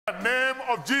name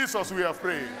of Jesus we have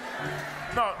prayed.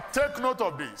 Now, take note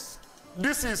of this.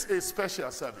 This is a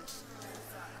special service.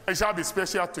 It shall be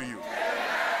special to you.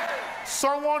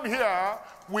 Someone here,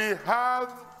 we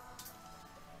have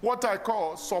what I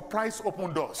call surprise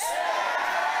open doors.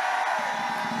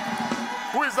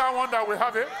 Who is that one that we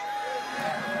have it?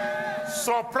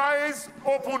 Surprise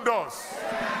open doors.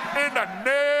 In the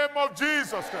name of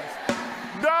Jesus Christ.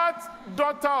 That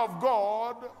daughter of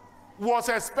God was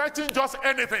expecting just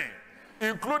anything,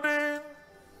 including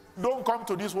don't come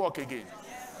to this work again.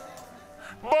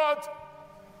 But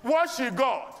what she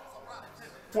got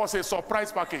was a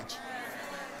surprise package.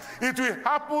 It will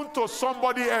happen to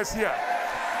somebody else here.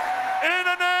 In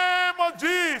the name of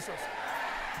Jesus.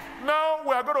 Now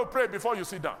we are going to pray before you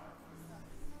sit down.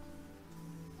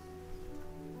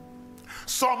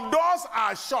 Some doors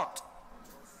are shut,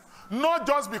 not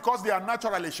just because they are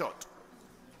naturally shut,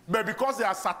 but because there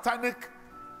are satanic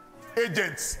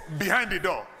agents behind the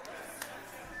door,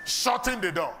 shutting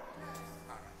the door.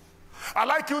 I'd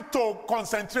like you to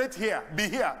concentrate here, be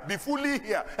fully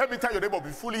here. Let me tell your neighbor, be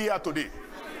fully here today.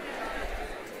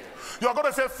 You're going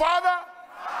to say, Father,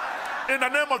 in the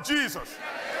name of Jesus,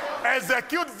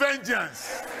 execute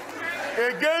vengeance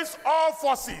against all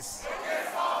forces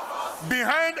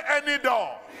behind any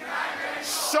door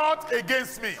shut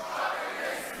against me.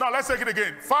 Now let's take it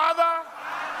again. Father,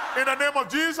 in the name of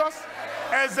Jesus,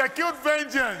 execute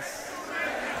vengeance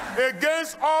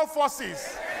against all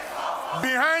forces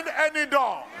behind any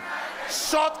door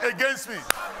shut against me.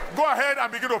 Go ahead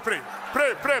and begin to pray.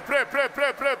 Pray, pray, pray, pray,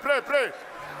 pray, pray, pray, pray.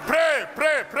 Pray,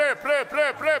 pray, pray, pray,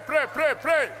 pray, pray, pray, pray,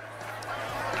 pray.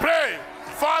 Pray.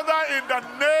 Father, in the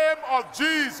name of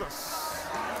Jesus,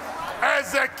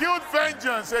 execute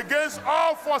vengeance against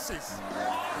all forces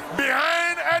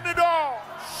behind any door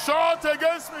shut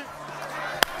against me.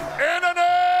 In the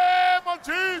name of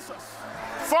Jesus.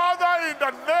 Father, in the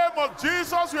name of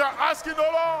Jesus, we are asking, oh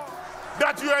Lord,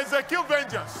 that you execute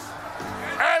vengeance.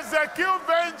 Execute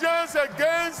vengeance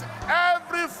against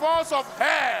every force of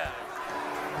hell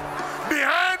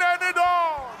behind any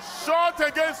door shut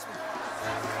against me.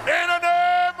 In the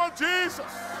name of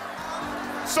Jesus.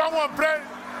 Someone pray.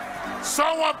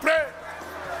 Someone pray.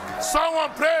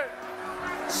 Someone pray.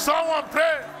 Someone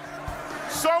pray.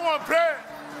 Someone pray.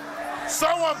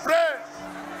 Someone pray.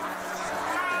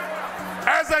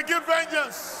 Execute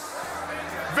vengeance.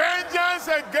 Vengeance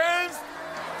against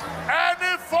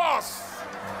any force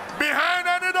behind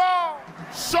any door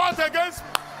shut against me.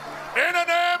 In the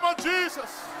name of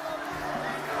Jesus.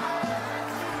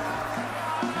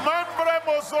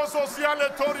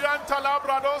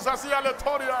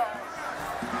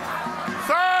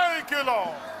 Thank you,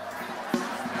 Lord.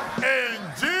 In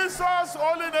Jesus'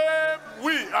 holy name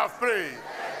we have prayed.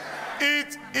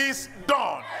 It is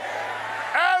done.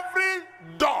 Every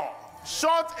door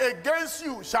shut against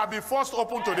you shall be forced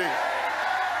open today.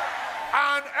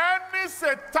 And any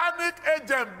satanic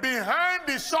agent behind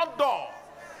the shut door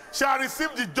shall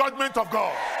receive the judgment of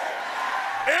God.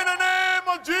 In the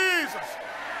name of Jesus.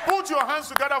 Put your hands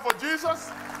together for Jesus,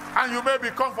 and you may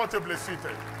be comfortably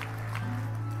seated.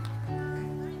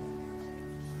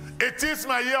 It is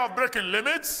my year of breaking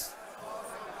limits.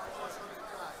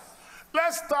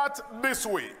 Let's start this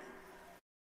way.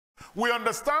 We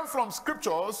understand from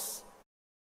scriptures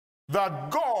that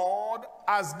God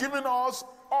has given us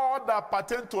all that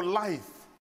pertain to life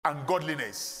and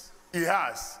godliness. He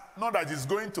has. Not that he's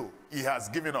going to. He has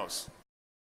given us.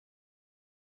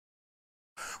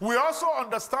 We also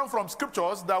understand from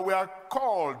scriptures that we are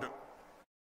called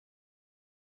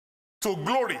to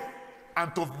glory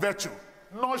and to virtue,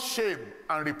 not shame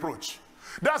and reproach.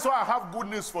 That's why I have good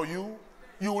news for you.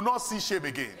 You will not see shame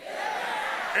again.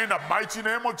 In the mighty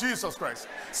name of Jesus Christ.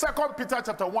 2 Peter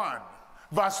chapter 1,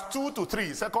 verse 2 to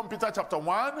 3. 2 Peter chapter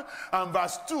 1 and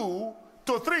verse 2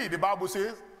 to 3. The Bible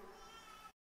says,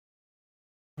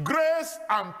 grace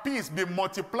and peace be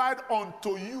multiplied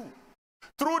unto you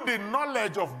through the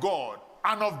knowledge of God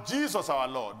and of Jesus our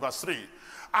Lord. Verse 3.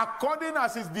 According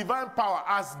as his divine power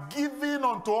has given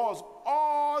unto us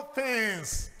all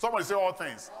things. Somebody say all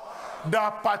things.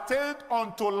 That pertain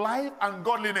unto life and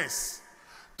godliness.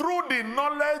 Through the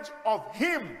knowledge of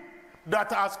him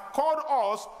that has called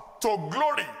us to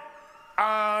glory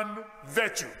and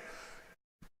virtue.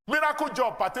 Miracle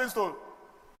job pertains to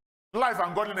life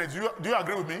and godliness. Do you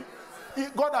agree with me?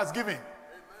 God has given.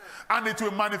 And it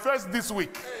will manifest this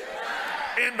week.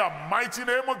 In the mighty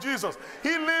name of Jesus.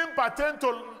 Healing pertains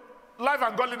to life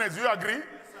and godliness. Do you agree?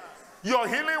 Your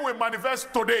healing will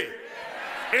manifest today.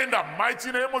 In the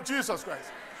mighty name of Jesus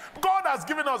Christ. God has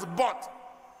given us, but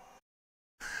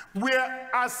We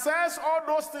assess all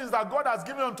those things that God has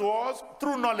given unto us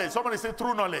through knowledge. Somebody say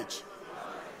through knowledge.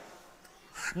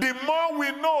 The more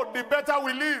we know, the better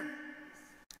we live.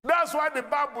 That's why the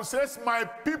Bible says, my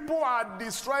people are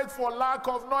destroyed for lack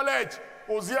of knowledge.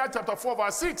 Hosea chapter 4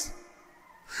 verse 6.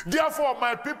 Therefore,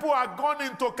 my people are gone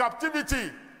into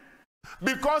captivity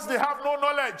because they have no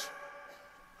knowledge.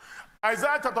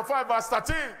 Isaiah chapter 5 verse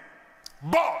 13.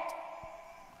 But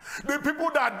the people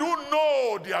that do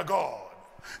know their God,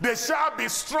 they shall be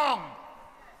strong,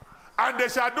 and they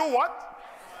shall do what?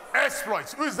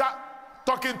 Exploits. Who is that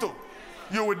talking to?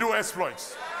 You will do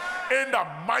exploits. In the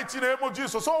mighty name of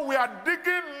Jesus. So we are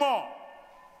digging more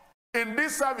in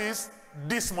this service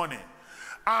this morning.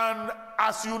 And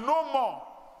as you know more,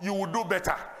 you will do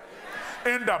better.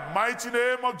 In the mighty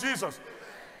name of Jesus.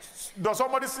 Does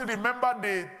somebody still remember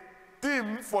the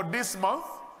theme for this month?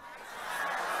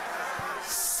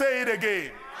 Say it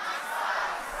again.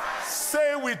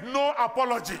 Say it with no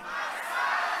apology.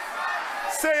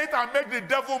 Say it and make the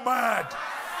devil mad.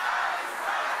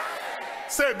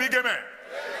 Say big amen.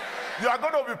 You are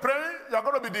going to be praying. You are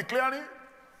going to be declaring.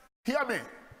 Hear me.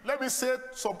 Let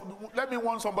me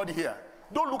warn somebody here.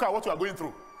 Don't look at what you are going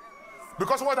through.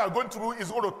 Because what you are going through is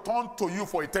going to turn to you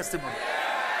for a testimony.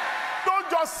 Don't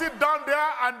just sit down there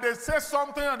and they say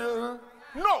something and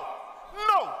no.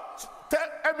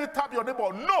 Let me tap your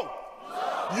neighbor. No.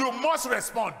 You must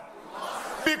respond.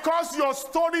 Because your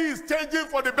story is changing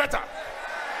for the better.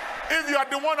 If you are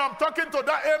the one I'm talking to,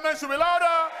 that amen should be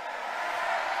louder.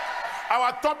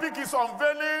 Our topic is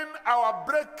unveiling our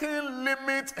breaking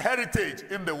limit heritage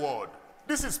in the world.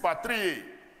 This is part 3A.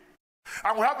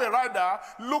 And we have a rider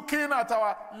looking at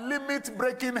our limit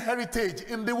breaking heritage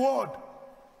in the world.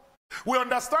 We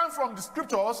understand from the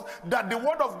scriptures that the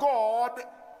word of God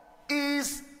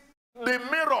is the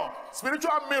mirror,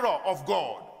 spiritual mirror of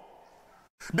God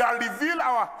that reveal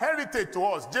our heritage to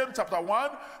us. James chapter 1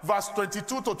 verse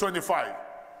 22 to 25.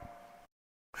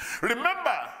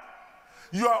 Remember,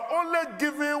 you are only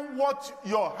given what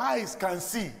your eyes can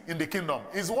see in the kingdom.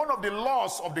 It's one of the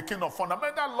laws of the kingdom,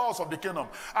 fundamental laws of the kingdom.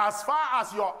 As far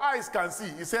as your eyes can see,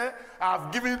 he said, I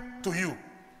have given to you.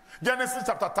 Genesis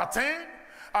chapter 13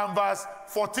 and verse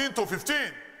 14 to 15.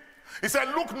 He said,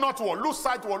 look northward, look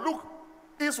southward, look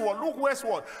eastward, look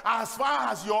westward. As far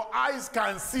as your eyes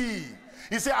can see,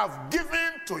 he said, I've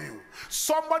given to you.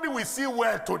 Somebody will see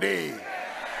well today.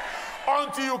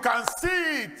 Until you can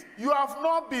see it, you have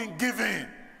not been given.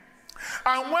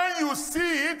 And when you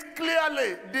see it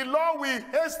clearly, the Lord will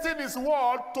hasten his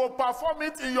word to perform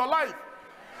it in your life.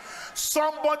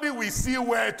 Somebody will see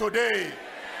well today.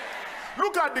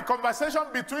 Look at the conversation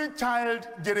between child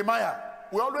Jeremiah.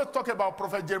 We always talk about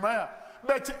prophet Jeremiah.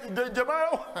 But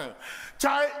Jeremiah,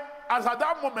 child, as at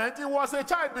that moment, he was a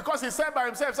child because he said by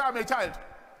himself, I'm a child.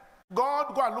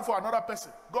 God, go and look for another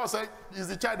person. God said, he's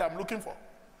the child I'm looking for.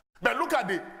 But look at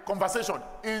the conversation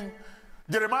in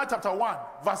Jeremiah chapter 1,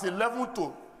 verse 11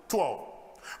 to 12.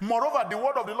 Moreover, the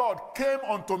word of the Lord came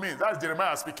unto me. That's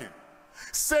Jeremiah speaking.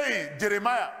 Saying,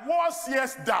 Jeremiah, what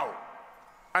seest thou?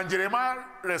 And Jeremiah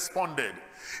responded.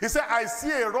 He said, I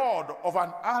see a rod of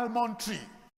an almond tree.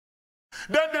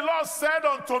 Then the Lord said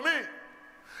unto me,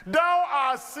 thou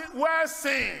art well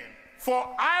seen,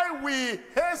 for I will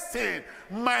hasten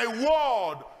my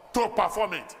word to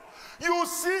perform it. You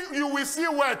will see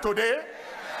well today,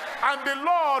 and the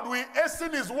Lord will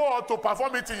hasten his word to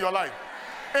perform it in your life.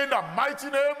 In the mighty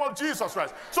name of Jesus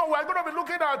Christ. So we're going to be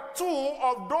looking at 2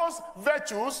 of those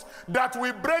virtues that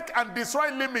will break and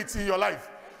destroy limits in your life.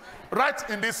 Right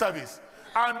in this service.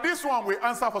 And this one will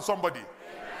answer for somebody.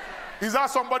 Is that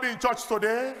somebody in church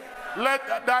today?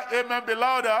 Let that amen be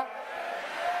louder.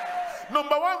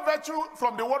 Number 1 virtue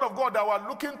from the word of God that we're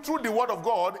looking through the word of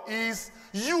God is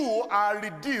you are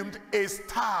redeemed a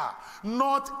star,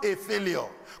 not a failure.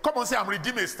 Come on, say, I'm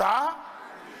redeemed a star,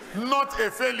 not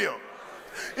a failure.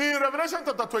 In Revelation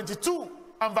chapter 22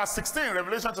 and verse 16,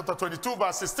 Revelation chapter 22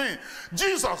 verse 16,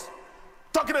 Jesus,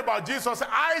 talking about Jesus,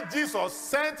 I, Jesus,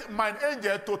 sent mine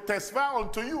angel to testify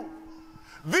unto you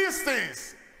these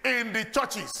things in the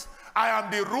churches. I am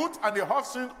the root and the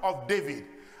offspring of David,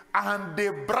 and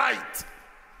the bright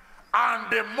and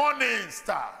the morning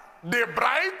star. The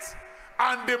bright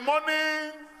and the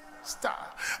morning star.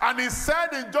 And he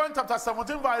said in John chapter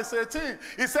 17 verse 18,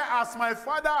 he said, as my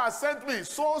Father has sent me,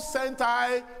 so sent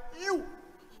I you.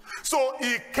 So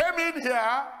he came in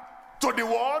here to the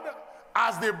world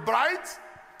as the bright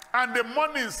and the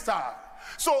morning star.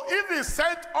 So if he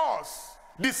sent us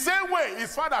the same way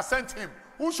his Father sent him,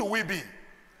 who should we be?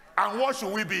 And what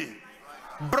should we be?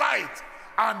 Bright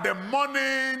and the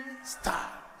morning star.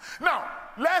 Now,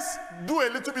 let's do a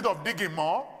little bit of digging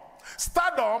more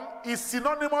Stardom is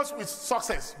synonymous with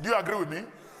success. Do you agree with me?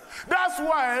 That's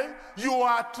why you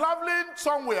are traveling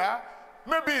somewhere,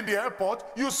 maybe in the airport,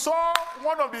 you saw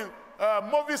one of the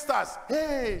movie stars.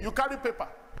 Hey, you carry paper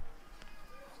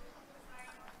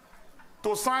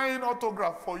to sign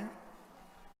autograph for you.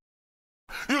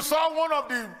 You saw one of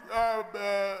the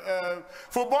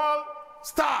football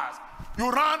stars.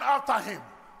 You ran after him.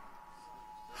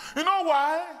 You know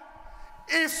why?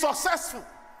 He's successful.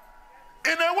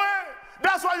 In a way,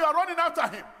 that's why you are running after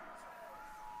him.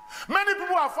 Many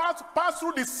people have passed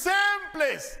through the same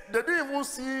place. They didn't even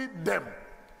see them.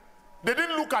 They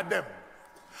didn't look at them.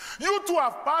 You two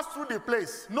have passed through the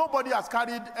place. Nobody has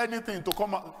carried anything to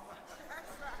come out.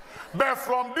 But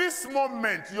from this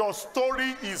moment, your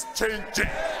story is changing.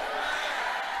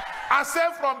 I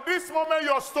said from this moment,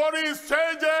 your story is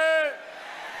changing.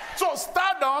 So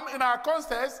stardom in our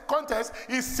context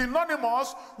is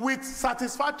synonymous with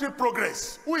satisfactory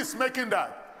progress. Who is making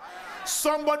that?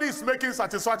 Somebody is making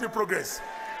satisfactory progress.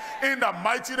 In the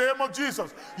mighty name of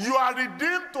Jesus, you are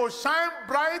redeemed to shine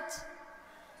bright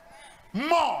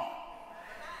more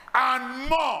and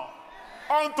more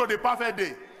unto the perfect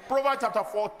day. Proverbs chapter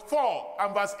 4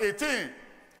 and verse 18.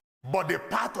 But the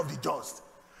path of the just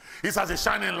is as a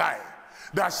shining light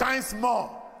that shines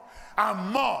more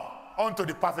and more unto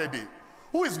the perfect day.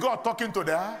 Who is God talking to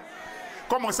there?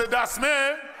 Come on, say, that's me.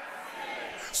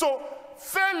 So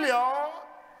failure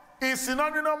is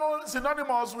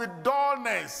synonymous with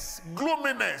dullness,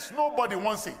 gloominess. Nobody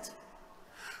wants it.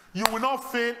 You will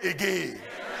not fail again.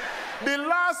 The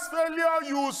last failure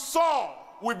you saw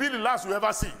will be the last you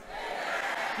ever see.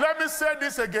 Let me say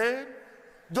this again.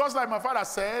 Just like my father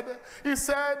said, he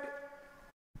said,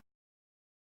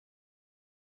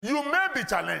 you may be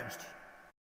challenged,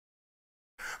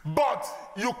 but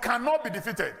you cannot be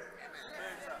defeated.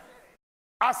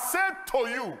 I said to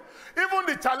you, even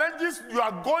the challenges you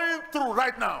are going through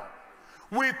right now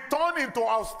will turn into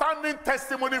outstanding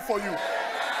testimony for you.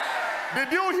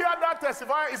 Did you hear that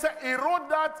testify? He said he wrote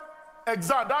that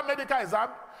exam, that medical exam.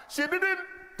 She didn't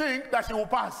think that she would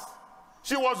pass.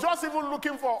 She was just even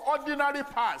looking for ordinary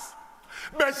pass.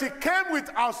 But she came with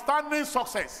outstanding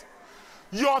success.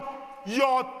 Your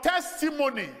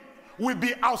testimony will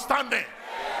be outstanding.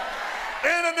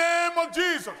 In the name of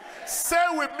Jesus. Say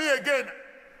with me again,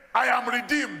 I am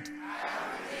redeemed.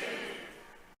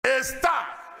 A star.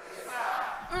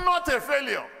 Not a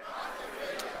failure.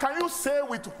 Can you say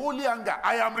with holy anger,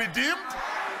 I am redeemed?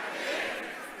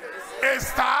 A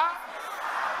star.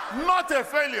 Not a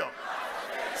failure.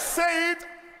 Say it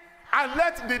and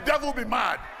let the devil be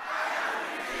mad.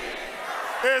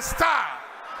 A star,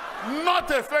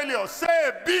 not a failure. Say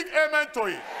a big amen to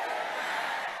it.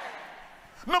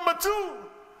 Number 2,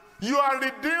 you are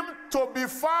redeemed to be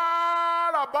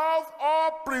far above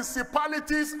all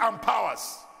principalities and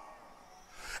powers.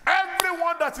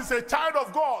 Everyone that is a child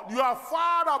of God, you are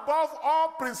far above all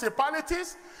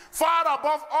principalities, far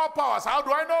above all powers. How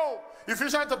do I know?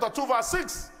 Ephesians chapter 2 verse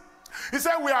 6. He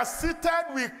said we are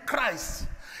seated with Christ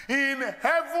in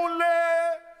heavenly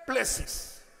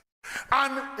places.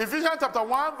 And Ephesians chapter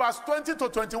 1 verse 20 to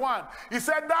 21, he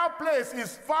said that place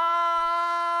is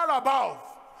far above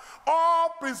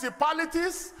all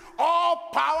principalities, all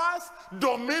powers,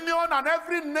 dominion, and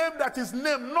every name that is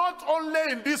named, not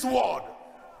only in this world,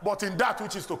 but in that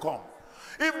which is to come.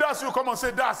 If that's you, come and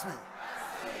say, that's me.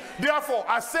 Therefore,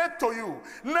 I said to you,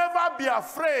 never be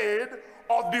afraid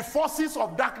of the forces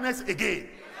of darkness again.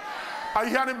 Are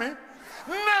you hearing me?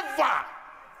 Never.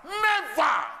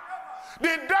 Never.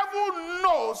 The devil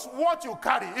knows what you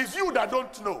carry. It's you that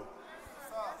don't know.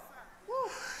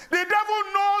 The devil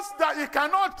knows that he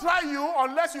cannot try you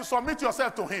unless you submit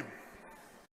yourself to him.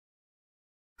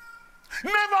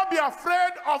 Never be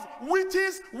afraid of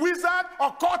witches, wizards,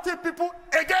 occultic people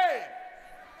again.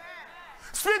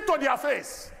 Speak to their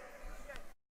face.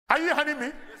 Are you hearing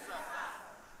me?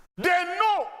 They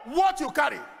know what you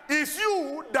carry. It's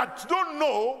you that don't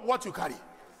know what you carry.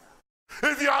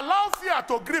 If you allow fear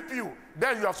to grip you,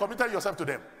 then you have submitted yourself to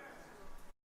them.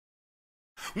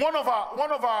 One of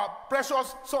our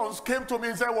precious sons came to me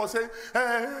and said, one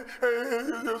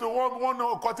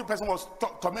occultic person was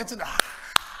tormenting her.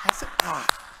 I said,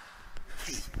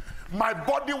 my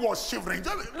body was shivering.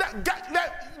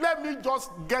 Let me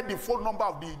just get the phone number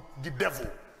of the devil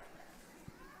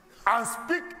and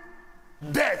speak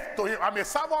death to him. I'm a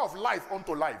server of life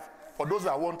unto life. For those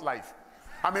that want life,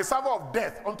 I'm a server of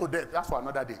death unto death. That's for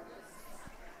another day.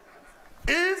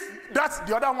 If that's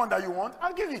the other one that you want,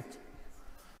 I'll give it.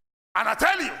 And I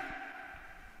tell you,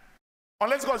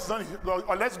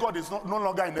 unless God is no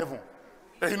longer in heaven,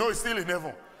 you know he's still in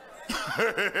heaven.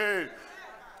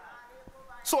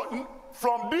 So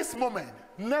from this moment,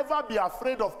 never be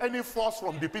afraid of any force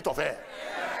from the pit of hell.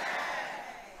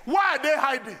 Why are they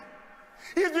hiding?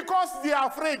 It's because they are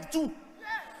afraid too.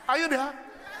 Are you there?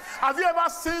 Have you ever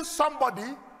seen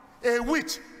somebody, a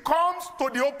witch, comes to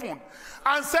the open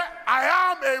and say,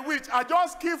 I am a witch. I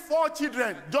just killed 4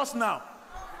 children just now.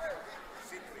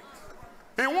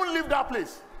 He won't leave that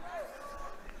place.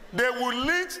 They will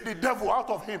lynch the devil out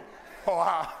of him.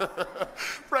 Oh,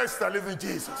 praise the living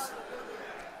Jesus.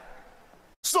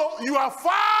 So you are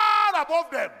far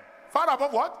above them. Far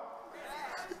above what?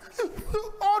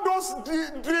 All those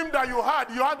dreams that you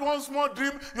had one small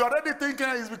dream, you're already thinking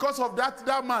it's because of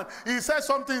that man. He said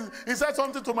something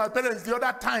to my parents the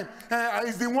other time.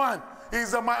 He's the one.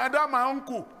 He's my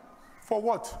uncle. For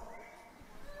what?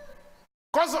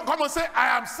 Come and say,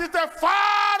 I am seated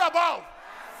far above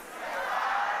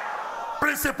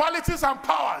principalities and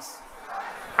powers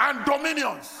and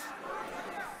dominions.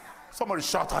 Somebody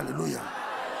shout hallelujah.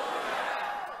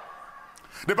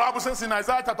 The Bible says in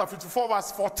Isaiah chapter 54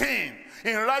 verse 14,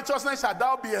 in righteousness shalt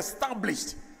thou be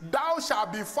established. Thou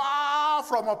shalt be far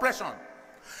from oppression.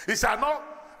 It shall not,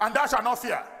 and thou shalt not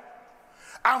fear.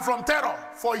 And from terror,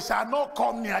 for it shall not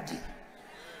come near thee.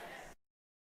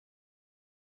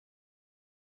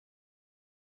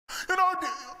 You know,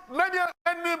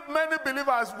 many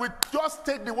believers will just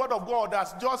take the word of God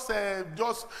as just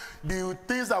the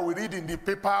things that we read in the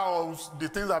paper, or the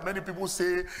things that many people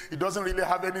say. It doesn't really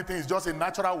have anything. It's just a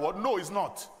natural word. No, it's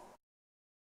not.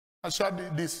 I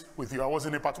shared this with you. I was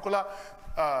in a particular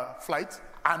flight,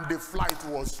 and the flight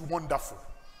was wonderful.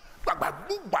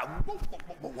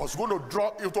 Was going to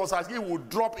drop. It was as if it would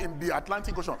drop in the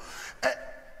Atlantic Ocean.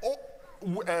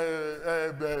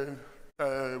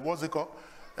 What's it called?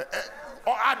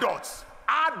 Or adults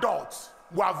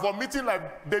were vomiting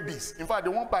like babies. In fact,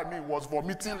 the one by me was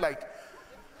vomiting like.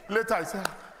 Later I said,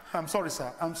 I'm sorry,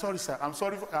 sir. I'm sorry, sir. I'm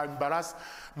sorry. I embarrassed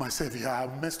myself. Yeah, I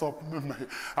messed up.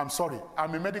 I'm sorry.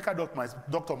 I'm a medical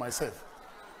doctor myself.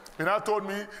 And I told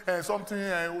me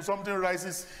something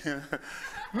rises.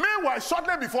 Meanwhile,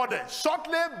 shortly before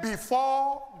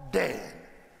then,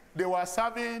 they were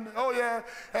serving,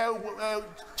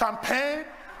 champagne.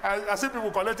 I see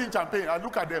people collecting champagne. I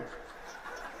look at them.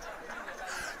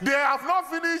 They have not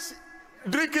finished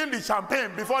drinking the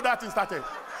champagne before that thing started.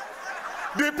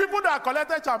 The people that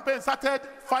collected champagne started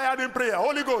firing prayer.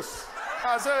 Holy Ghost.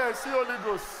 I say, see Holy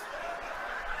Ghost.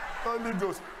 Holy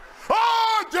Ghost.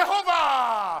 Oh,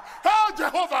 Jehovah! Oh,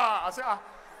 Jehovah! I say,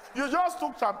 you just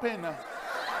took champagne now.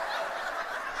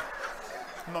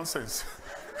 Nonsense.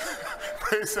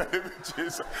 Praise the living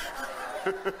Jesus.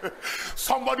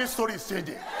 Somebody's story is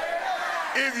changing.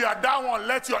 If you are that one,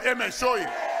 let your amen show it.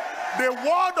 The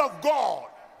word of God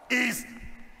is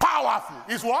powerful.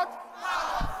 Is what?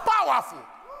 Powerful.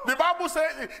 The Bible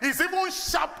says it's even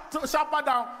sharper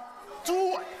than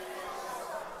 2.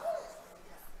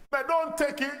 But don't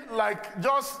take it like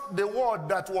just the word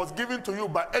that was given to you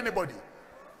by anybody.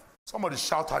 Somebody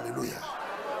shout hallelujah.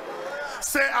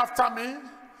 Say after me,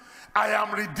 I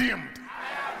am redeemed.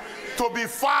 To be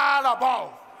far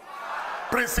above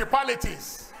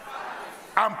principalities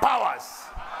and powers.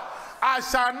 I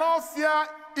shall not fear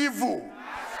evil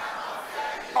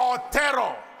or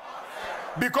terror,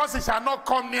 because it shall not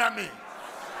come near me.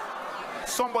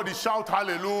 Somebody shout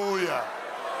hallelujah.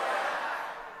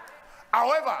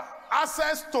 However,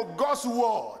 access to God's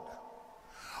word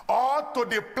or to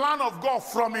the plan of God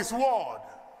from his word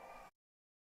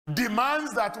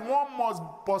demands that one must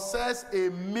possess a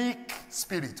meek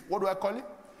spirit. What do I call it?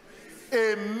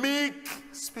 A meek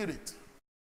spirit.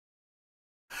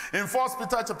 In 1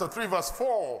 Peter chapter 3 verse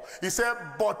 4, he said,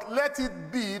 but let it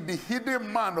be the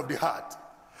hidden man of the heart,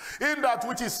 in that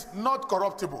which is not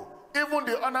corruptible, even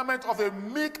the ornament of a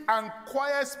meek and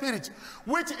quiet spirit,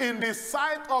 which in the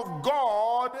sight of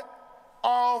God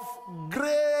of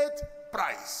great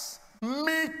price.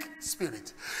 Meek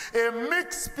spirit. A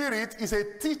meek spirit is a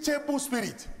teachable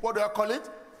spirit. What do I call it?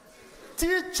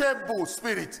 Teachable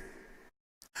spirit.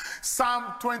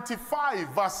 Psalm 25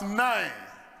 verse 9.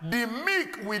 The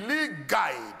meek will he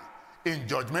guide in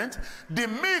judgment. The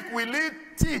meek will he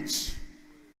teach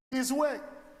his way.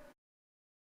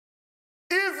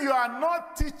 If you are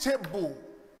not teachable,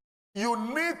 you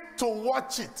need to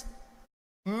watch it.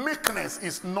 Meekness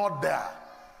is not there.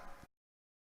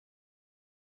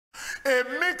 A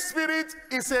meek spirit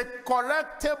is a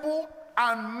correctable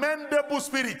and mendable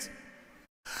spirit.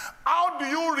 How do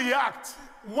you react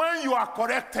when you are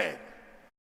corrected?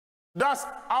 That's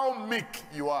how meek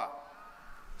you are.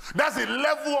 That's the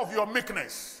level of your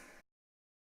meekness.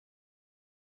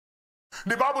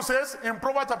 The Bible says in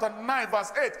Proverbs chapter 9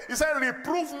 verse 8, it says,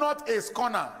 reprove not a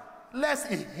scorner, lest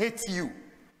he hate you.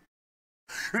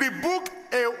 Rebuke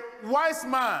a wise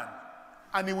man,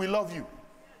 and he will love you.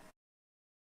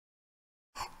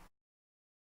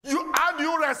 How do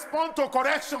you respond to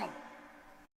correction?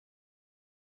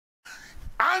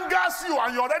 Angers you,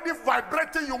 and you're already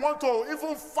vibrating. You want to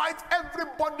even fight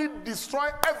everybody, destroy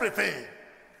everything.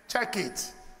 Check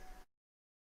it.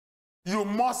 You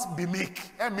must be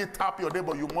meek. Let me tap your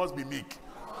neighbor. You must be meek.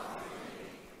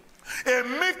 A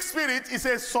meek spirit is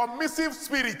a submissive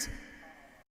spirit.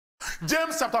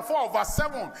 James chapter 4 verse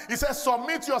 7, he says,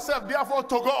 submit yourself therefore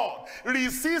to God.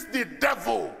 Resist the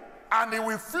devil and he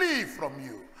will flee from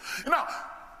you. Now,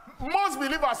 most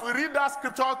believers will read that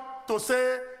scripture to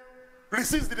say,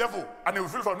 resist the devil and he will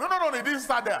flee from you. No, it didn't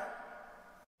start there.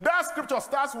 That scripture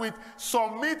starts with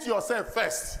submit yourself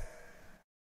first.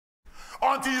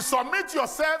 Until you submit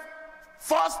yourself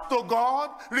first to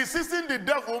God, resisting the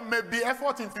devil may be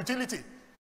effort in futility.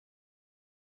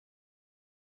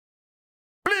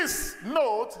 Please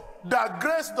note that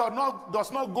grace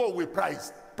does not go with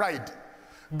pride.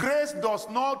 Grace does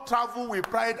not travel with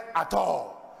pride at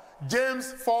all.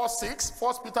 James 4:6,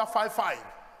 1 Peter 5:5.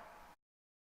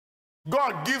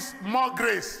 God gives more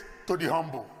grace to the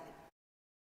humble.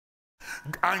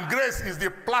 And grace is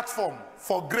the platform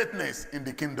for greatness in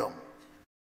the kingdom.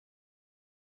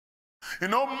 You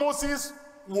know, Moses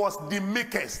was the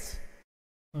meekest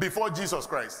before Jesus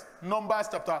Christ. Numbers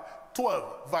chapter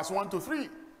 12, verse 1 to 3.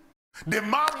 The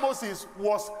man Moses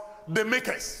was the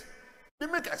meekest. The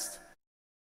meekest.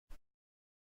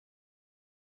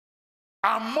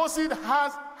 And Moses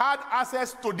had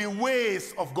access to the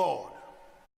ways of God.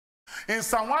 In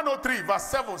Psalm 103, verse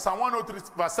 7, Psalm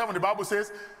 103, verse 7, the Bible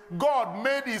says, God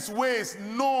made his ways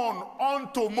known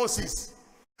unto Moses.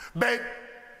 But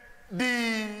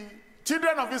the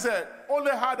children of Israel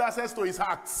only had access to his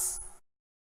acts.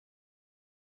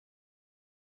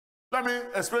 Let me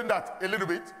explain that a little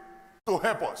bit to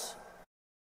help us.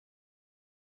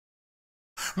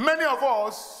 Many of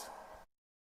us,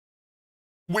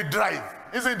 we drive,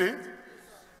 isn't it?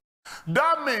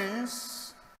 That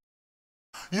means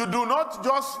you do not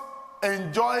just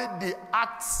enjoy the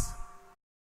acts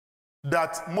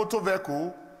that motor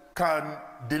vehicle can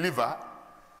deliver.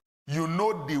 You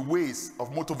know the ways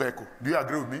of motor vehicle. Do you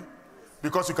agree with me?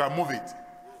 Because you can move it.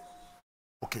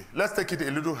 Okay, let's take it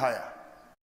a little higher.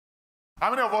 How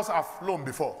many of us have flown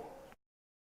before?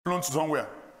 Flown to somewhere?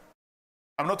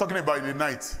 I'm not talking about in the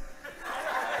night.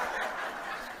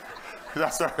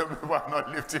 That's why people are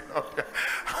not lifting up.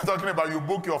 I'm talking about you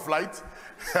book your flight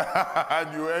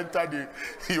and you enter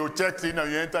you check in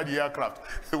and you enter the aircraft.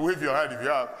 Wave your hand if you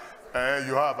have.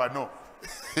 You have, I know.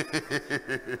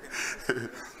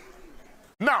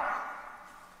 Now,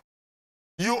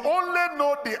 you only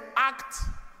know the act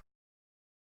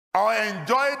or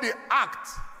enjoy the act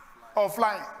of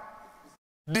flying.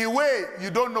 The way you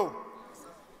don't know.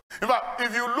 In fact,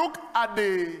 if you look at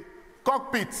the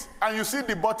cockpit and you see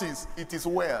the buttons, it is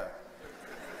well.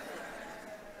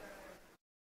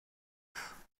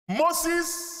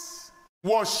 Moses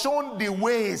was shown the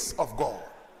ways of God.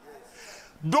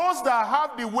 Those that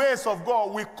have the ways of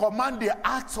God will command the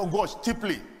acts of God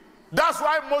cheaply. That's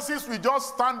why Moses will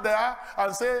just stand there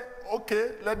and say,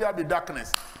 okay, let there be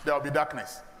darkness. There will be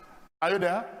darkness. Are you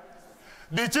there?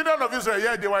 The children of Israel,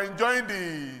 yeah, they were enjoying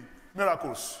the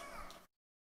miracles.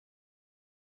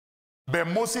 But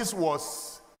Moses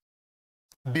was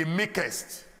the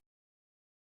meekest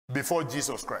before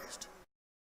Jesus Christ.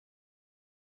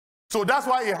 So that's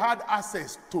why he had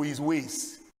access to his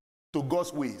ways, to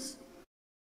God's ways.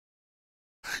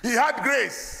 He had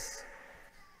grace.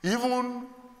 He even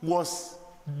was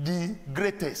the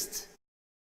greatest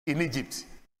in Egypt.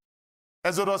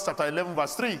 Exodus chapter 11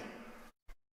 verse 3.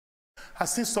 I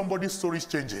see somebody's story is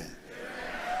changing.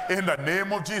 In the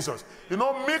name of Jesus. You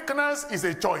know, meekness is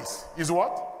a choice. Is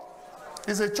what?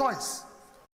 It's a choice.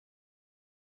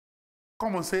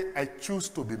 Come on, say, I choose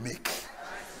to be meek.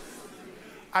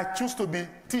 I choose to be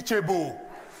teachable.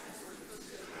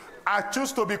 I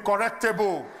choose to be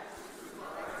correctable.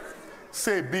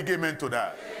 Say big amen to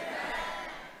that.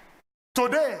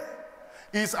 Today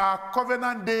is our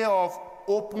covenant day of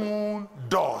open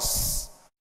doors.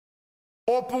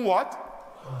 Open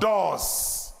what?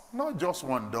 Doors. Not just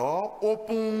one door,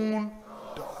 open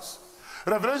doors.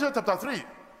 Revelation chapter 3,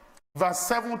 verse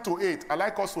 7 to 8. I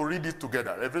like us to read it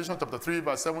together. Revelation chapter 3,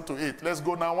 verse 7 to 8. Let's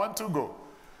go now. 1, 2, go.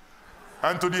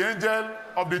 And to the angel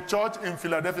of the church in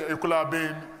Philadelphia, it could have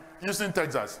been Houston,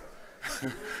 Texas.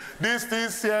 These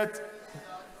things said,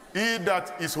 he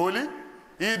that is holy,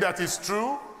 he that is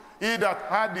true, he that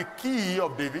had the key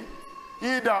of David,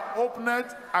 he that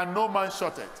openeth and no man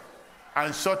shutteth,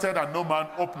 and shutted, and no man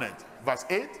opened. Verse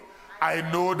 8, I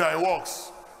know thy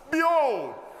works.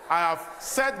 Behold, I have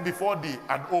set before thee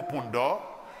an open door,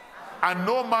 and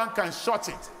no man can shut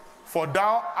it. For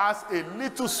thou hast a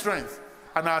little strength,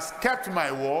 and hast kept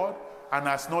my word, and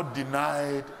hast not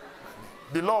denied.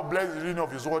 The Lord bless the reading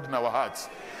of his word in our hearts.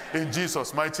 In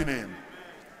Jesus' mighty name.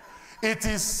 It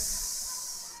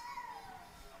is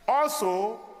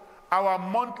also our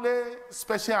monthly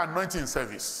special anointing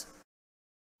service.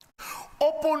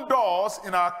 Open doors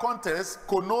in our context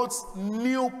connotes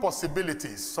new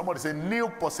possibilities. Somebody say new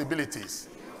possibilities.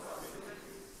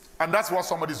 And that's what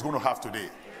somebody is going to have today.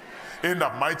 In the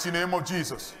mighty name of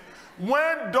Jesus.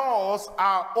 When doors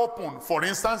are open, for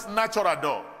instance, natural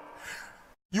door,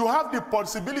 you have the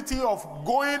possibility of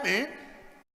going in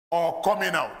or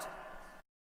coming out.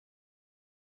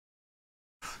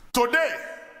 Today,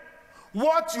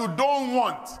 what you don't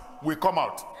want will come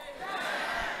out.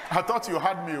 I thought you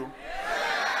had me.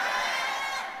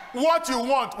 What you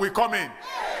want will come in.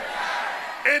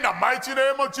 In the mighty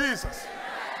name of Jesus.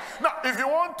 Now, if you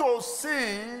want to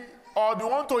see or you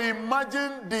want to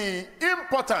imagine the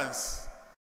importance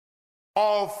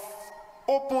of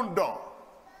open door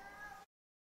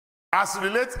as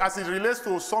it relates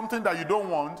to something that you don't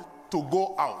want to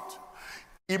go out,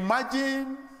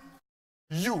 imagine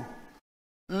you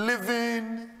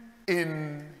living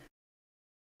in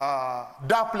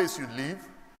that place you live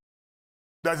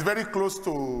that's very close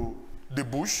to the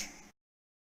bush.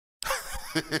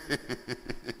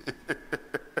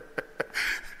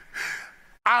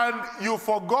 And you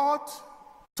forgot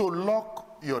to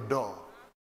lock your door.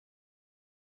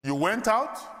 You went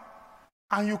out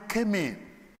and you came in.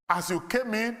 As you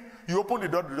came in, you opened the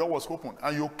door was open,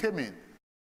 and you came in.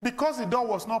 Because the door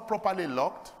was not properly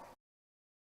locked,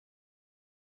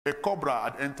 a cobra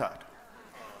had entered.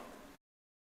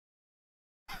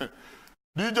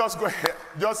 Do you just go ahead,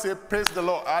 just say, praise the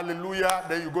Lord, hallelujah,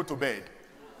 then you go to bed?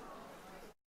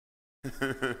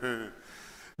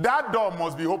 That door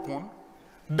must be open.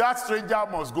 That stranger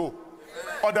must go.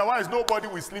 Otherwise, nobody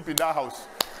will sleep in that house.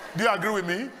 Do you agree with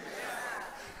me?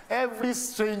 Every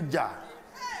stranger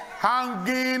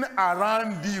hanging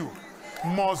around you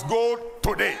must go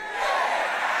today.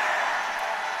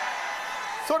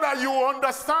 So that you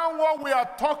understand what we are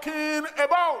talking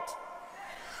about.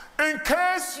 In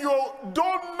case you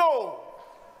don't know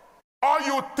or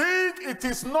you think it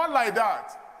is not like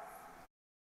that,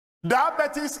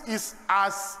 diabetes is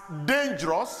as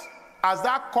dangerous as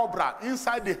that cobra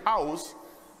inside the house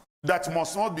that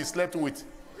must not be slept with.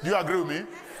 Do you agree with me?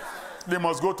 They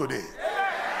must go today.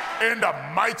 In the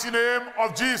mighty name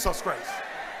of Jesus Christ.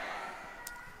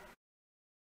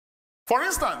 For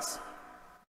instance,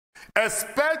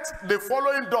 expect the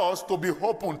following doors to be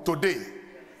opened today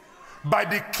by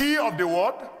the key of the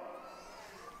word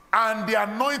and the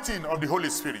anointing of the Holy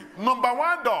Spirit. Number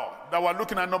one door that we're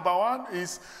looking at, number one,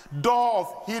 is door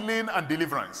of healing and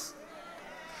deliverance.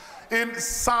 In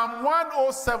Psalm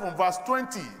 107 verse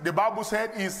 20, the Bible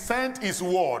said he sent his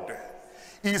word.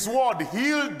 His word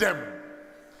healed them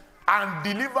and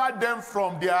delivered them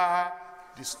from their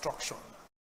destruction.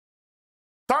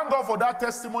 Thank God for that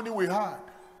testimony we had.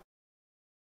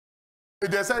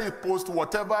 They said it post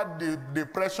whatever the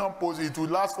depression post, it will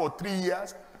last for 3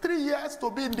 years. 3 years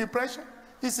to be in depression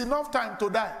is enough time to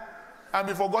die and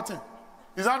be forgotten.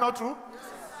 Is that not true? Yes.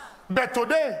 But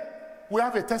today, we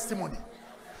have a testimony.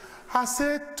 I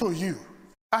said to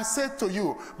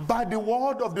you, by the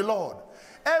word of the Lord,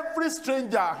 every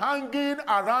stranger hanging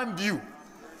around you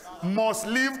must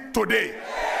leave today.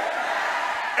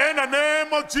 In the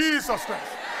name of Jesus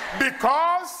Christ.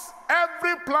 Because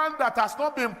every plant that has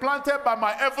not been planted by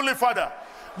my heavenly Father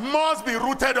must be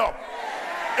rooted up.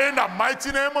 In the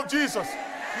mighty name of Jesus.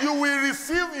 You will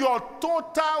receive your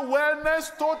total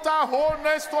wellness, total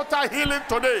wholeness, total healing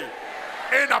today.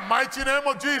 In the mighty name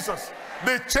of Jesus.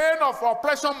 The chain of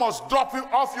oppression must drop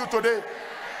off you today.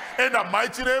 In the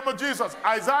mighty name of Jesus.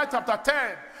 Isaiah chapter 10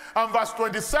 and verse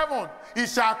 27. It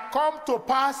shall come to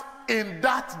pass in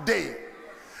that day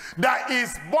that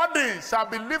his burden shall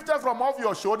be lifted from off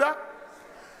your shoulder,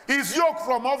 his yoke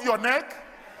from off your neck,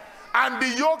 and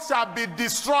the yoke shall be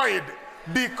destroyed.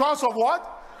 Because of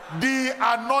what? The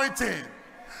anointing.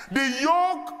 The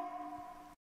yoke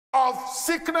of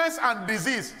sickness and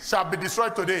disease shall be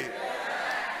destroyed today.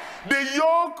 The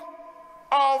yoke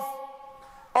of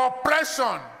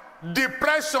oppression,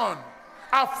 depression,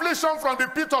 affliction from the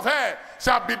pit of hell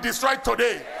shall be destroyed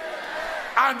today.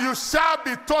 And you shall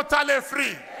be totally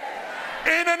free.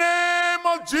 In the name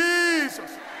of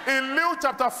Jesus. In Luke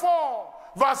chapter 4,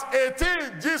 verse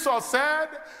 18, Jesus said,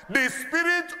 the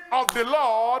Spirit of the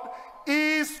Lord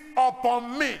is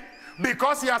upon me,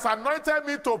 because he has anointed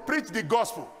me to preach the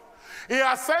gospel. He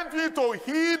has sent me to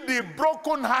heal the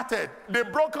brokenhearted. The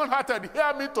brokenhearted,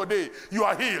 hear me today. You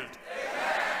are healed.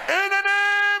 Amen. In the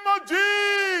name of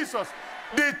Jesus,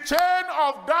 the chain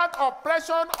of that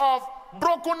oppression of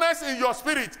brokenness in your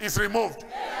spirit is removed.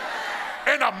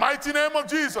 Amen. In the mighty name of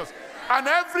Jesus. And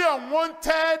every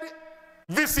unwanted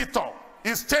visitor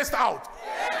is chased out.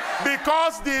 Amen.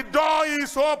 Because the door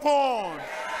is open.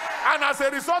 And as a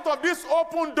result of this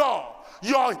open door,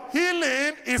 your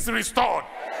healing is restored.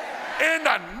 In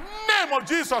the name of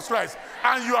Jesus Christ.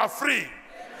 And you are free.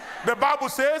 The Bible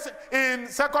says in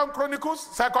 2 Chronicles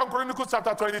chapter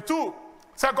 22,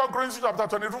 2 Chronicles chapter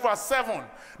 22 verse 7,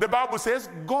 the Bible says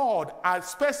God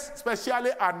has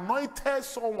specially anointed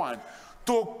someone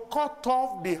to cut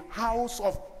off the house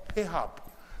of Ahab.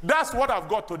 That's what I've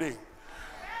got today.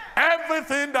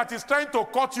 Everything that is trying to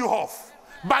cut you off,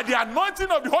 by the anointing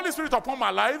of the Holy Spirit upon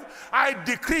my life, I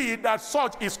decree that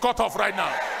such is cut off right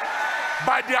now.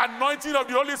 By the anointing of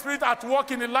the Holy Spirit at work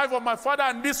in the life of my father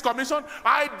and this commission,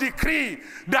 I decree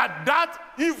that that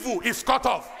evil is cut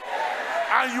off.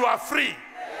 And you are free.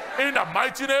 In the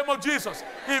mighty name of Jesus.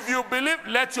 If you believe,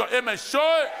 let your amen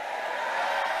show it.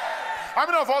 How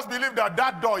many of us believe that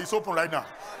that door is open right now?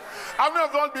 How many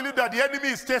of us believe that the enemy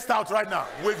is chased out right now?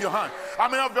 Wave your hand. How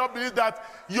many of us believe that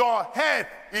your health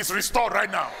is restored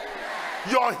right now?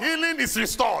 Your healing is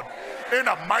restored. In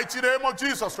the mighty name of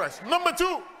Jesus Christ. Number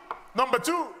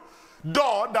two,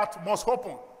 door that must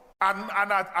open. And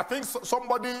I think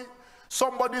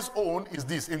somebody's own is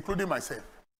this, including myself.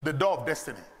 The door of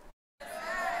destiny.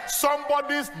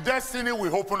 Somebody's destiny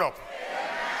will open up.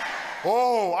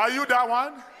 Oh, are you that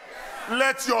one?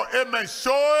 Let your amen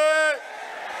show it.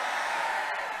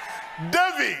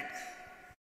 David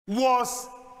was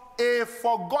a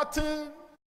forgotten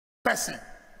person.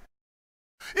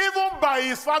 Even by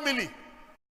his family.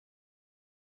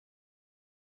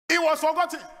 He was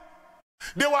forgotten.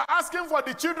 They were asking for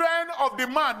the children of the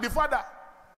man, the father.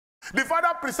 The father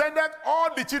presented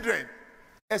all the children,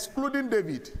 excluding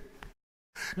David.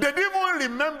 They didn't even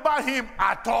remember him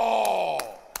at all.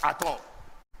 At all.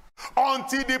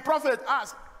 Until the prophet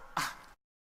asked,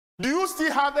 do you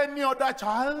still have any other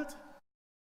child?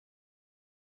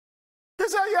 He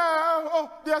said, yeah,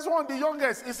 oh, there's one, the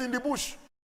youngest, is in the bush.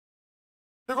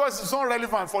 Because it's not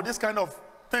relevant for this kind of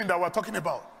thing that we're talking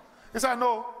about. He said,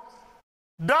 no,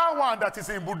 that one that is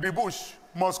in the bush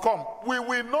must come. We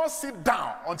will not sit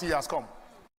down until he has come.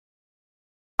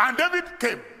 And David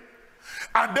came.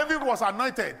 And David was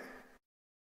anointed.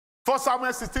 1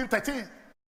 Samuel 16:13.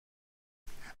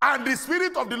 And the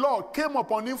Spirit of the Lord came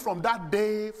upon him from that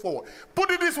day forward. Put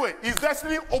it this way, his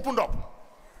destiny opened up.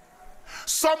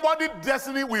 Somebody's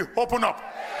destiny will open up.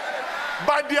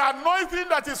 By the anointing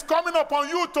that is coming upon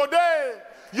you today,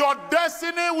 your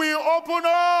destiny will open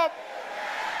up.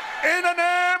 In the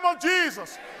name of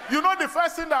Jesus. You know the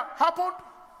first thing that happened?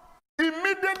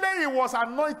 Immediately he was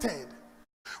anointed.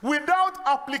 Without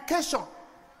application.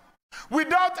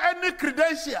 Without any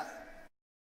credential.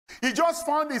 He just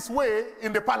found his way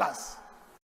in the palace.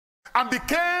 And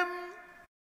became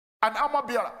an armor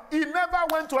bearer. He never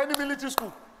went to any military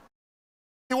school.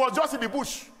 He was just in the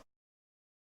bush.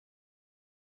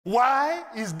 Why?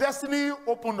 His destiny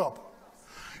opened up.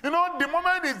 You know, the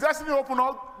moment his destiny opened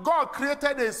up, God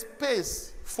created a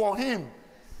space for him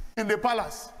in the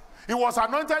palace. He was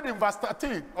anointed in verse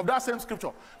 13 of that same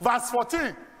scripture. Verse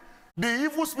 14, the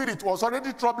evil spirit was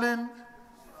already troubling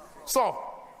Saul.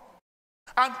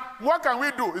 And what can we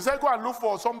do? He said, go and look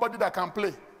for somebody that can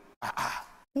play.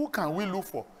 Who can we look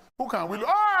for? Who can we look?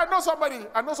 Oh, I know somebody.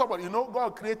 I know somebody. You know,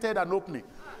 God created an opening.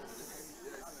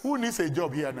 Who needs a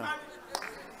job here now?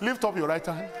 Lift up your right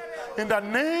hand. In the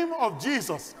name of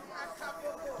Jesus,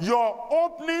 your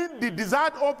opening, the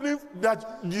desired opening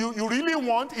that you really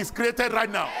want is created right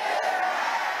now.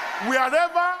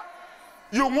 Wherever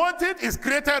you want it is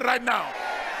created right now.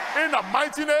 In the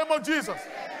mighty name of Jesus.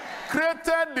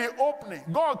 Created the opening.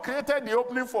 God created the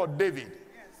opening for David.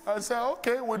 And said,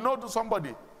 okay, we know to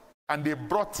somebody. And they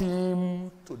brought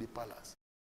him to the palace.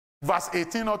 Verse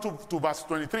 18 or to verse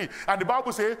 23. And the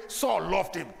Bible says, Saul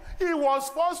loved him. He was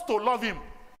forced to love him.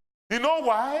 You know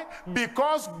why?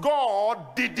 Because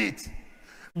God did it.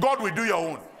 God will do your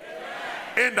own.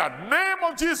 Amen. In the name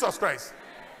of Jesus Christ.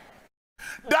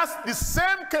 That's the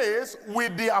same case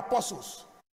with the apostles.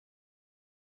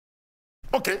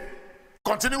 Okay.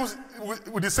 Continue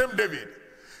with the same David.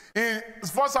 In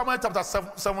 1 Samuel chapter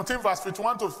 17 verse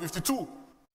 51 to 52.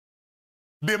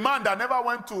 The man that never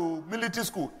went to military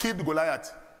school killed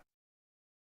Goliath.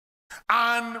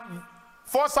 And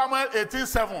 1 Samuel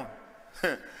 18:7,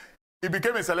 he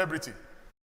became a celebrity.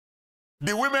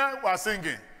 The women were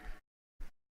singing.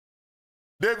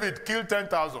 David killed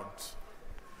 10,000.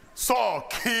 Saul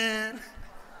killed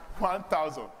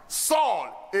 1,000.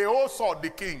 Saul, a whole Saul, the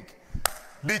king.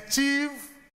 The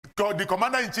chief, the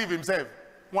commander-in-chief himself,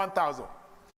 1,000.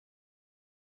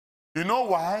 You know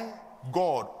why?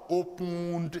 God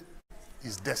opened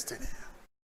his destiny.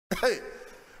 Hey,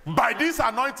 by this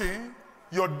anointing,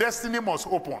 your destiny must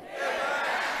open.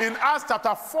 In Acts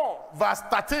chapter 4, verse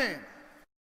 13,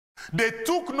 they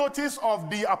took notice of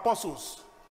the apostles.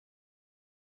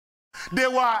 They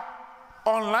were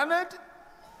unlearned,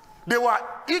 they were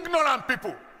ignorant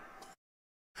people,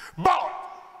 but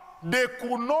they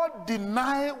could not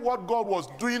deny what God was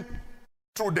doing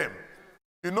through them.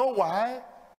 You know why?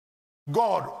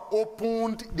 God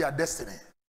opened their destiny.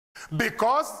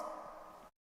 Because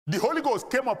the Holy Ghost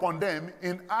came upon them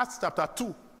in Acts chapter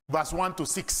 2, verse 1 to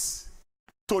 6.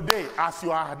 Today, as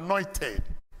you are anointed,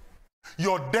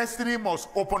 your destiny must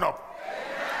open up.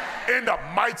 In the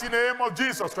mighty name of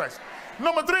Jesus Christ.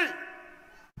 Number 3,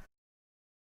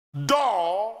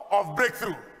 door of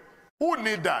breakthrough. Who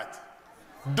need that?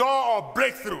 Door of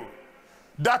breakthrough.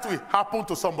 That will happen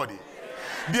to somebody.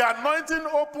 The anointing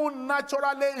opened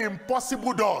naturally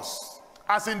impossible doors,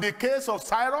 as in the case of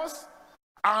Cyrus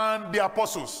and the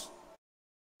apostles.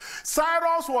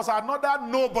 Cyrus was another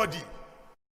nobody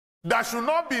that should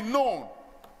not be known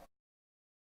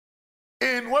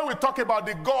when we talk about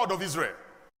the God of Israel.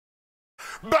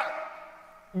 But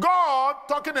God,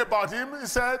 talking about him, he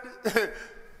said,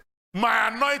 my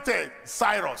anointed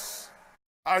Cyrus.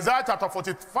 Isaiah chapter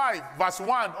 45, verse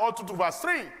 1 all to verse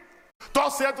 3.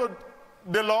 Thus said to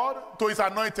the Lord to his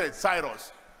anointed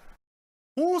Cyrus,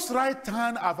 whose right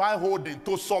hand have I holding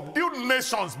to subdue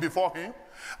nations before him?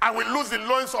 I will loose the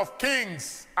loins of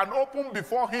kings and open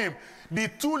before him the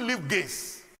two-leaf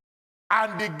gates,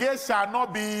 and the gates shall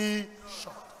not be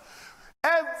shut.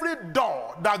 Every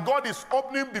door that God is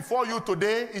opening before you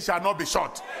today, it shall not be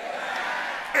shut.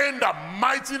 In the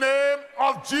mighty name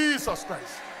of Jesus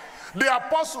Christ. The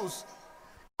apostles,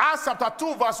 Acts chapter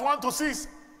 2, verse 1 to 6,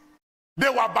 they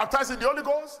were baptized in the Holy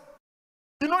Ghost.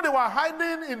 You know, they were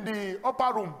hiding in the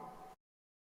upper room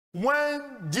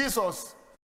when Jesus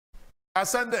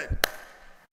ascended.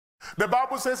 The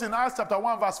Bible says in Acts chapter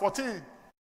 1, verse 14,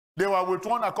 they were with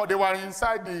one accord. They were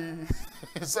inside the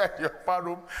upper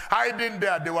room, hiding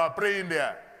there. They were praying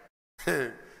there.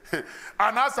 And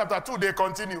Acts chapter 2, they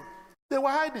continue. They were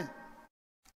hiding.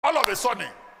 All of a sudden,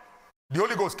 the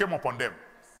Holy Ghost came upon them.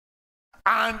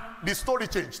 And the story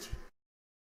changed.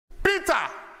 Peter,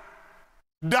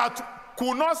 that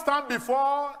could not stand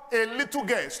before a little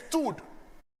girl, stood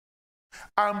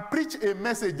and preached a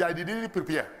message that he didn't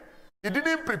prepare. He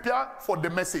didn't prepare for the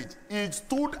message. He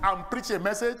stood and preached a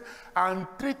message, and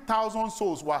 3,000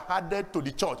 souls were added to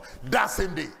the church that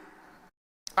same day.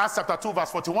 Acts chapter 2, verse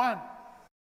 41.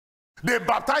 They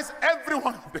baptized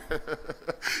everyone.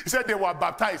 He said they were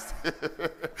baptized.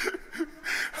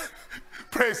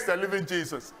 Praise the living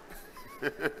Jesus.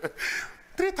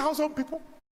 3,000 people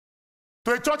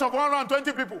to a church of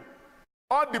 120 people.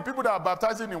 All the people that are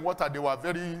baptizing in water, they were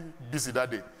very busy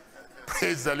that day.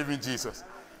 Praise the living Jesus.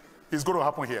 It's going to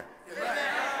happen here.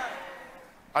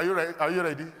 Are you ready? Are you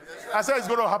ready? I said it's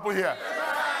going to happen here.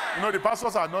 You know, the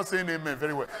pastors are not saying amen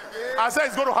very well. I said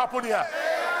it's going to happen here.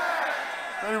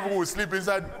 Many people will sleep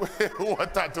inside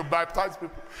water to baptize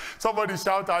people. Somebody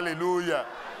shout hallelujah.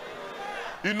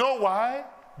 You know why?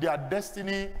 Their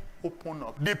destiny opened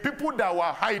up. The people that were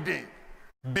hiding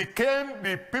became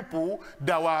the people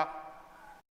that were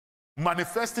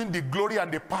manifesting the glory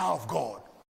and the power of God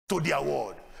to their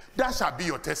world. That shall be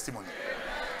your testimony.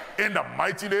 In the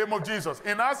mighty name of Jesus.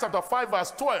 In Acts chapter 5,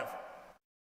 verse 12,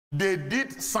 they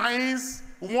did signs,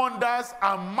 wonders,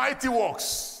 and mighty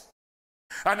works.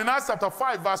 And in Acts chapter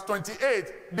 5, verse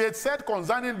 28, they said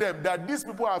concerning them that these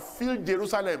people have filled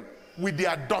Jerusalem with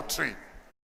their doctrine.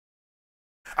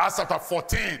 Acts chapter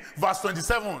 14, verse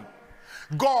 27,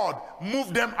 God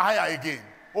moved them higher again,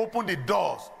 opened the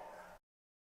doors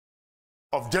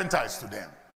of Gentiles to them.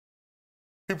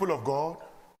 People of God,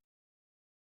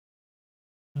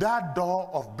 that door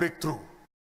of breakthrough,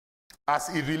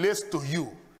 as it relates to you,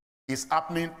 is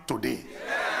happening today.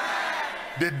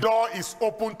 The door is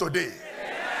open today.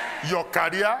 Your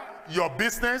career, your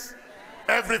business,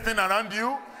 everything around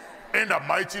you, in the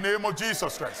mighty name of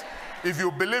Jesus Christ. If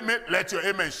you believe me, let your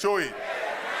amen show it.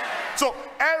 So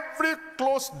every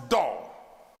closed door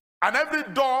and every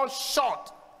door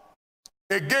shut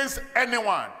against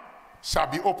anyone shall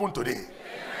be opened today.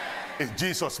 In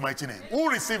Jesus' mighty name. Who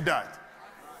received that?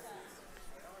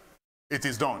 It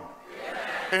is done.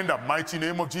 In the mighty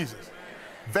name of Jesus.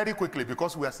 Very quickly,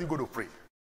 because we are still going to pray.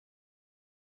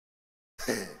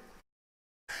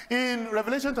 In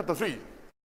Revelation chapter 3,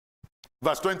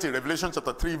 verse 20, Revelation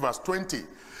chapter 3, verse 20,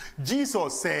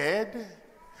 Jesus said,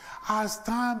 I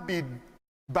stand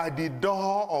by the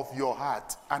door of your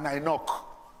heart and I knock.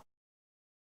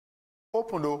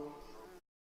 Open though,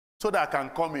 so that I can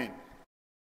come in.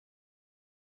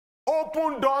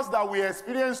 Open doors that we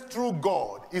experience through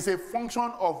God is a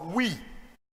function of we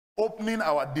opening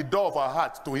the door of our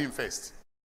heart to him first.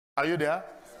 Are you there?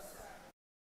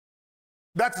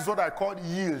 That is what I call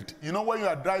yield. You know, when you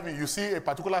are driving, you see a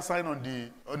particular sign on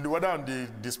the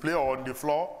display or on the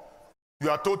floor. You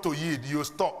are told to yield. You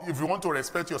stop. If you want to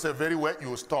respect yourself very well,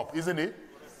 you stop, isn't it?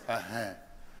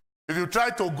 If you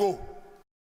try to go,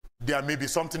 there may be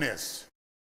something else.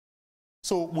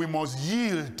 So we must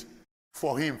yield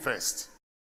for him first.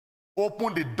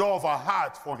 Open the door of our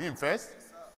heart for him first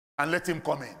and let him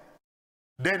come in.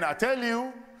 Then I tell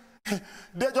you,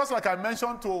 just like I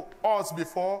mentioned to us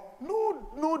before,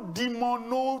 no demon,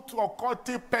 no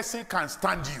occultic person can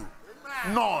stand you.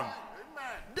 Amen. None.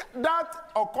 Amen.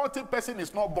 That occultic person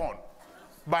is not born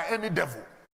by any devil.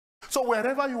 So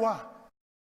wherever you are,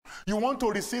 you want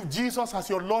to receive Jesus as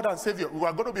your Lord and Savior. We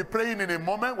are going to be praying in a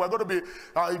moment. We are going to be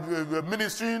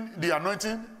ministering the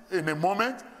anointing in a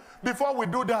moment. Before we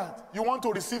do that, you want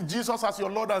to receive Jesus as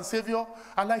your Lord and Savior.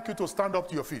 I'd like you to stand up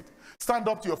to your feet. Stand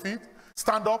up to your feet.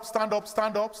 Stand up, stand up,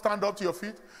 stand up, stand up to your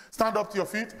feet. Stand up to your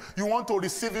feet. You want to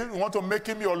receive him. You want to make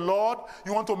him your Lord.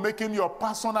 You want to make him your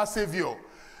personal Savior.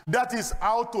 That is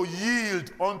how to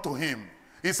yield unto him.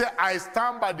 He said, I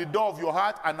stand by the door of your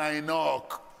heart and I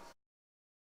knock.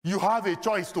 You have a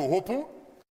choice to open,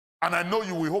 and I know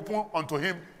you will open unto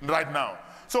him right now.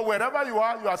 So wherever you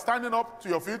are standing up to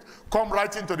your feet, come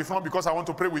right into the front because I want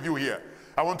to pray with you here.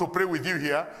 I want to pray with you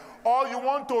here. Or you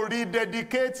want to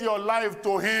rededicate your life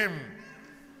to him.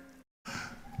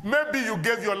 Maybe you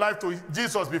gave your life to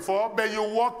Jesus before, but you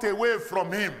walked away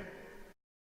from him.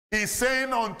 He's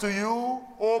saying unto you,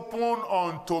 open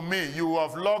unto me. You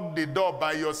have locked the door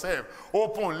by yourself.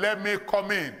 Open, let me come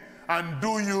in and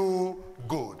do you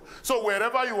good. So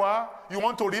wherever you are, you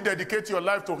want to rededicate your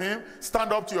life to him,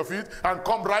 stand up to your feet and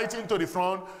come right into the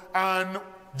front, and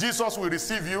Jesus will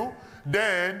receive you.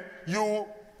 Then you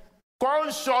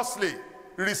consciously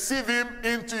receive him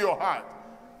into your heart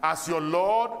as your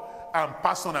Lord and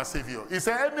personal Savior. He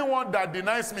said, anyone that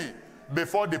denies me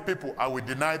before the people, I will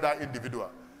deny that individual.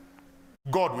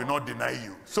 God will not deny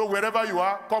you. So wherever you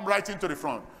are, come right into the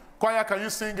front. Choir, can you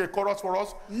sing a chorus for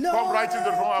us? Lord, come right into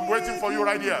the front. I'm waiting for you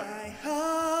right here.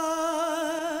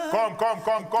 Come.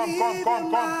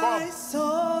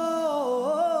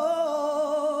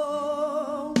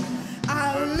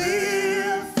 I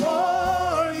live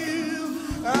for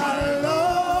you. I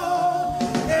love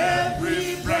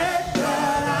every breath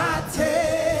that I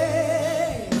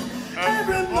take.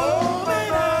 Every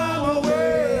moment I'm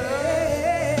awake.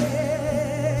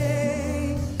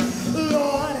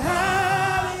 Lord,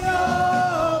 have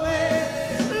your way.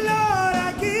 Lord, I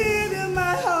give you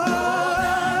my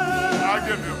heart. I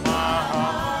give you my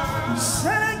heart.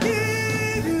 Said I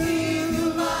give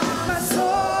you my soul.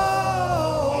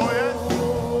 Oh, yes.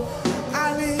 I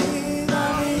live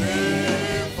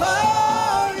for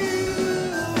you,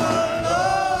 oh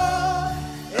Lord.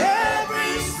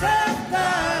 Every step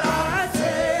that I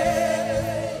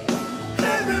take,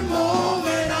 every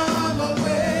moment I'm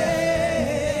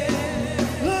awake.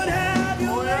 Lord, have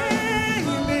your way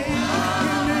in me.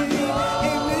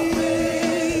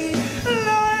 Lord,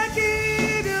 I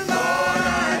give you my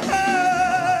heart.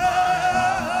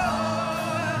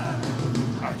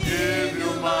 I give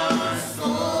you my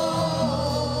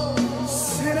soul.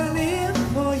 Said I live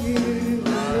for you. I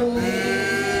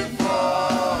live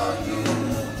for you.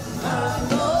 I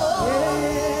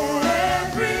know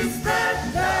every step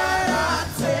that I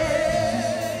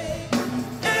take,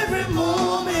 every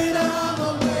moment I'm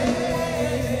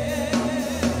awake.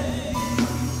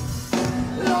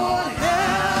 Lord,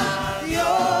 have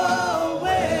your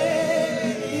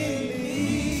way in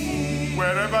me.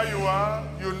 Wherever you are,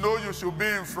 you know you should be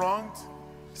in front.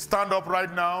 Stand up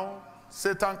right now.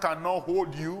 Satan cannot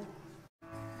hold you.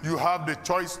 You have the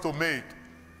choice to make.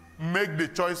 Make the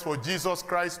choice for Jesus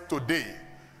Christ today.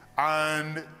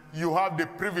 And you have the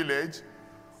privilege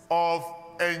of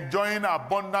enjoying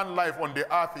abundant life on the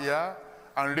earth here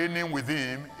and reigning with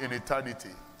him in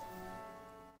eternity.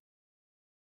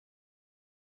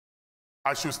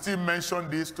 I should still mention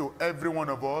this to every one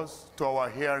of us, to our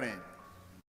hearing.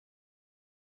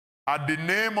 At the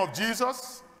name of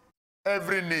Jesus,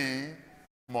 every knee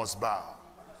must bow.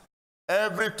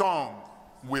 Every tongue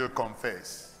will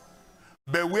confess.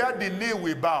 But where the knee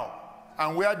will bow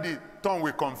and where the tongue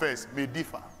will confess may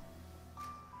differ.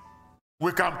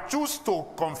 We can choose to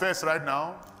confess right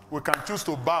now. We can choose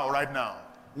to bow right now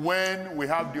when we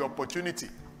have the opportunity.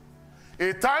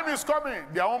 A time is coming,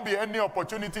 there won't be any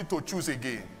opportunity to choose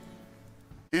again.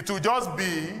 It will just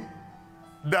be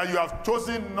that you have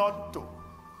chosen not to.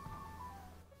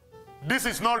 This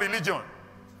is not religion.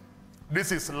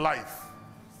 This is life.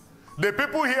 The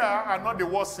people here are not the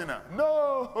worst sinner.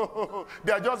 No,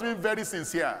 they are just being very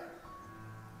sincere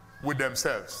with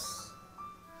themselves.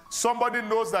 Somebody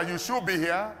knows that you should be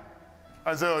here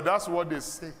and say, oh, that's what they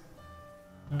say.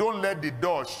 Don't let the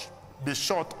door be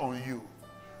shut on you.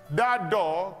 That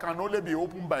door can only be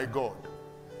opened by God.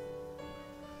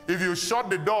 If you shut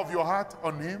the door of your heart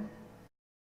on him,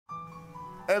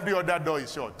 every other door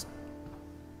is shut.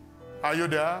 Are you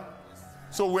there?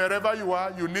 So wherever you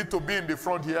are, you need to be in the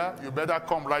front here. You better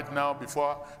come right now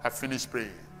before I finish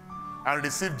praying. And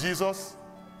receive Jesus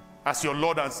as your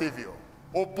Lord and Savior.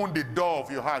 Open the door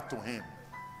of your heart to him.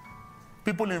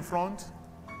 People in front,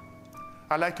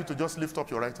 I'd like you to just lift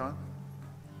up your right hand.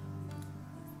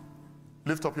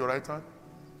 Lift up your right hand.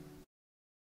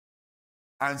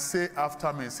 And say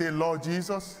after me, say, Lord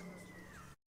Jesus.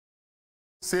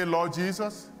 Say, Lord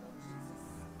Jesus,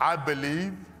 I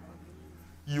believe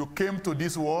you came to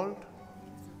this world.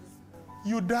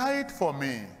 You died for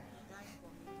me.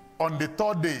 On the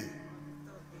third day,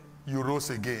 you rose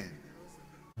again.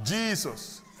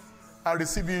 Jesus, I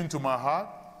receive you into my heart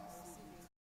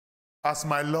as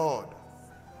my Lord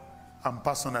and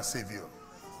personal Savior.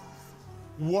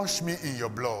 Wash me in your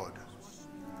blood.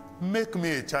 Make me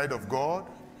a child of God.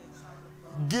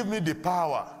 Give me the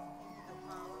power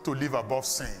to live above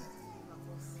sin.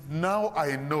 Now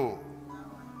I know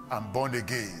I'm born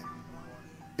again.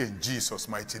 In Jesus'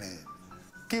 mighty name.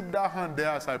 Keep that hand there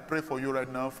as I pray for you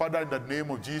right now. Father, in the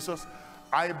name of Jesus,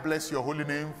 I bless your holy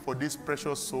name for these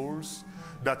precious souls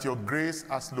that your grace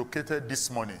has located this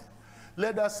morning.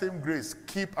 Let that same grace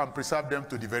keep and preserve them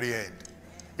to the very end.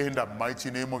 In the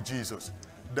mighty name of Jesus.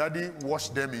 Daddy, wash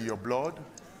them in your blood.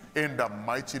 In the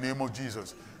mighty name of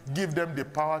Jesus. Give them the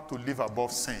power to live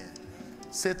above sin.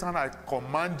 Satan, I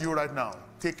command you right now,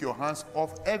 take your hands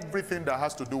off everything that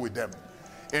has to do with them.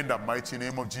 In the mighty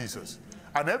name of Jesus.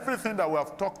 And everything that we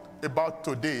have talked about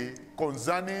today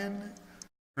concerning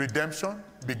redemption,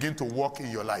 begin to work in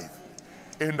your life.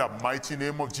 In the mighty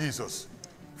name of Jesus.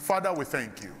 Father, we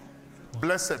thank you.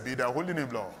 Blessed be thy holy name,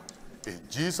 Lord. In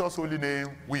Jesus' holy name,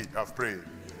 we have prayed.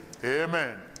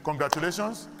 Amen.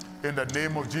 Congratulations in the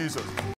name of Jesus.